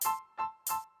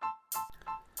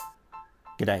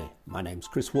G'day, my name's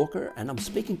Chris Walker and I'm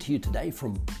speaking to you today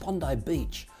from Bondi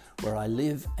Beach, where I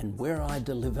live and where I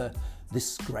deliver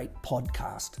this great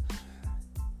podcast.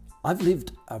 I've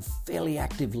lived a fairly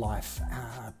active life,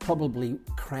 probably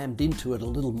crammed into it a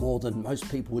little more than most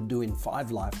people would do in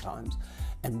 5 lifetimes,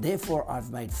 and therefore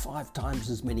I've made 5 times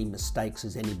as many mistakes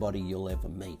as anybody you'll ever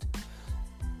meet.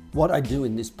 What I do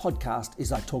in this podcast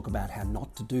is I talk about how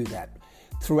not to do that.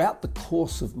 Throughout the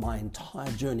course of my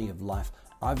entire journey of life,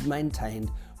 I've maintained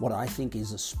what I think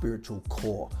is a spiritual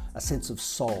core, a sense of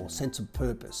soul, a sense of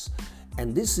purpose.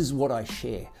 And this is what I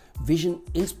share: vision,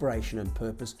 inspiration, and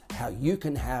purpose, how you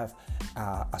can have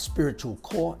a spiritual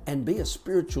core and be a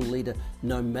spiritual leader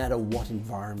no matter what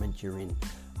environment you're in.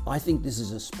 I think this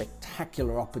is a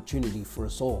spectacular opportunity for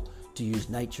us all to use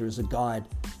nature as a guide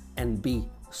and be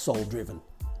soul-driven.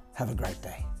 Have a great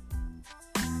day.